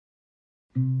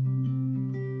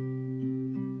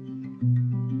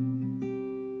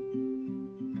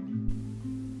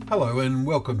Hello and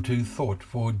welcome to Thought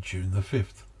for June the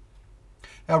 5th.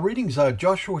 Our readings are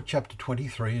Joshua chapter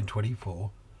 23 and 24,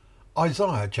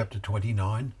 Isaiah chapter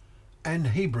 29 and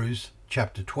Hebrews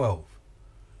chapter 12.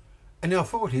 And our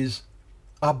thought is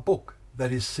a book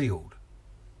that is sealed.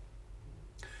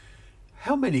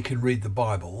 How many can read the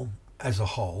Bible as a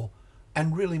whole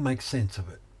and really make sense of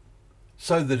it,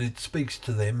 so that it speaks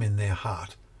to them in their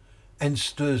heart and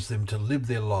stirs them to live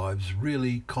their lives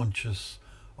really conscious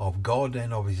of God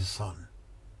and of his Son?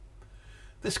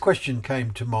 This question came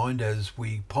to mind as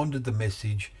we pondered the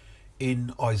message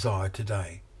in Isaiah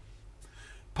today.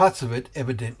 Parts of it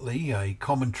evidently a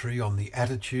commentary on the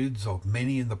attitudes of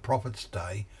many in the prophet's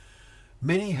day.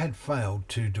 Many had failed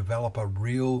to develop a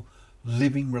real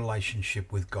living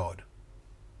relationship with God.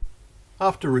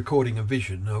 After recording a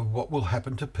vision of what will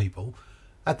happen to people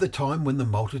at the time when the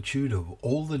multitude of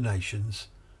all the nations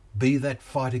be that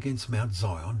fight against Mount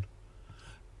Zion,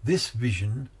 this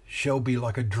vision shall be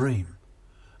like a dream,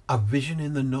 a vision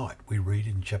in the night, we read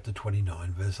in chapter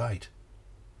 29, verse 8.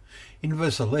 In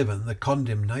verse 11, the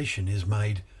condemnation is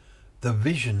made, "The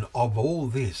vision of all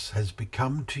this has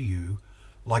become to you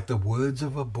like the words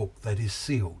of a book that is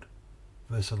sealed."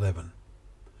 Verse 11.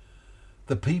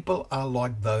 The people are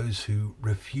like those who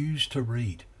refuse to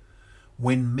read,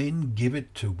 when men give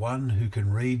it to one who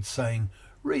can read, saying,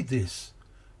 "Read this,"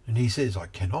 and he says, "I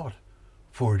cannot,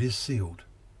 for it is sealed."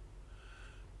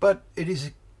 But it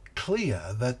is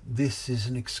clear that this is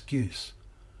an excuse,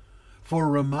 for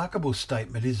a remarkable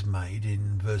statement is made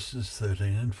in verses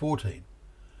 13 and 14.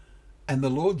 And the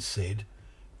Lord said,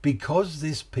 "Because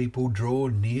this people draw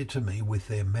near to me with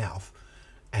their mouth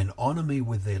and honour me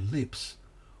with their lips,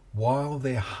 while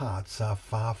their hearts are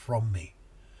far from me,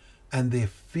 and their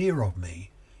fear of me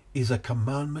is a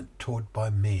commandment taught by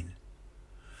men.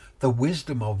 The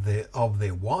wisdom of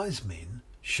their wise men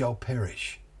shall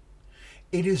perish.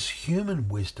 It is human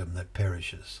wisdom that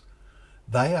perishes.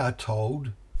 They are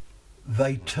told,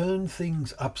 they turn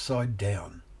things upside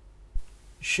down.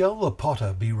 Shall the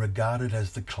potter be regarded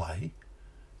as the clay,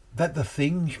 that the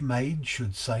thing made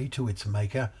should say to its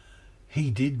maker,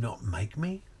 'He did not make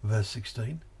me'?" Verse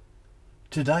 16.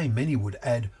 Today many would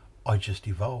add, "I just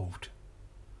evolved."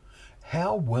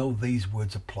 How well these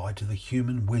words apply to the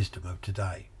human wisdom of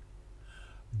today.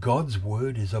 God's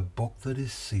word is a book that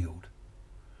is sealed.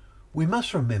 We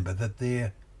must remember that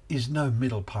there is no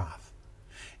middle path.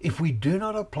 If we do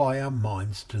not apply our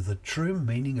minds to the true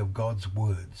meaning of God's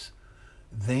words,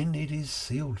 then it is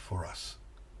sealed for us.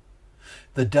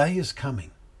 The day is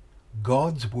coming.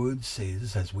 God's word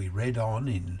says, as we read on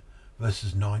in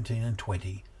verses 19 and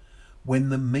 20, when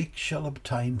the meek shall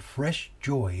obtain fresh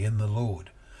joy in the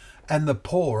Lord, and the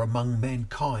poor among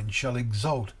mankind shall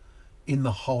exult in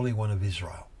the Holy One of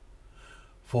Israel.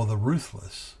 For the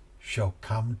ruthless shall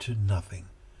come to nothing,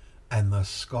 and the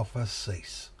scoffer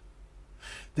cease.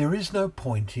 There is no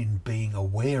point in being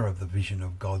aware of the vision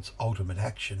of God's ultimate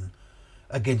action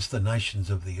against the nations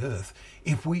of the earth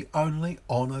if we only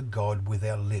honour God with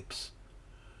our lips,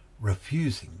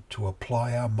 refusing to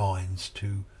apply our minds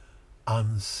to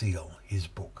unseal his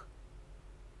book.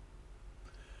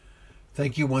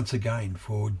 Thank you once again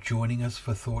for joining us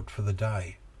for Thought for the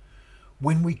Day,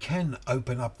 when we can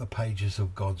open up the pages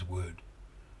of God's Word,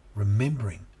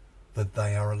 remembering that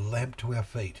they are a lamp to our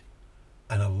feet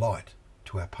and a light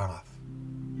to our path.